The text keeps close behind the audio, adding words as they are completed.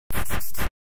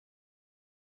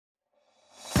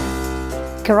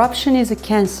Corruption is a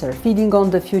cancer feeding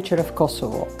on the future of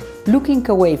Kosovo. Looking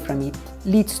away from it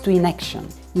leads to inaction.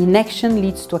 Inaction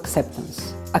leads to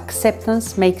acceptance.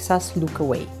 Acceptance makes us look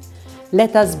away.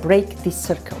 Let us break this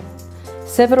circle.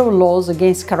 Several laws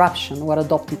against corruption were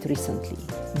adopted recently.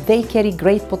 They carry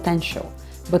great potential,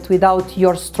 but without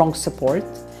your strong support,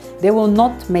 they will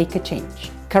not make a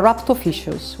change. Corrupt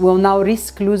officials will now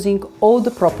risk losing all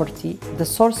the property, the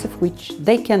source of which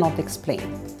they cannot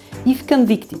explain. If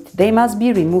convicted, they must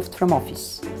be removed from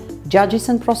office. Judges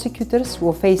and prosecutors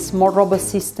will face a more robust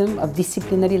system of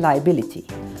disciplinary liability.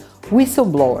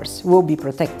 Whistleblowers will be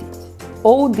protected.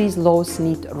 All these laws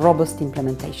need robust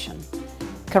implementation.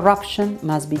 Corruption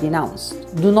must be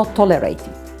denounced. Do not tolerate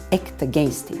it. Act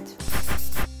against it.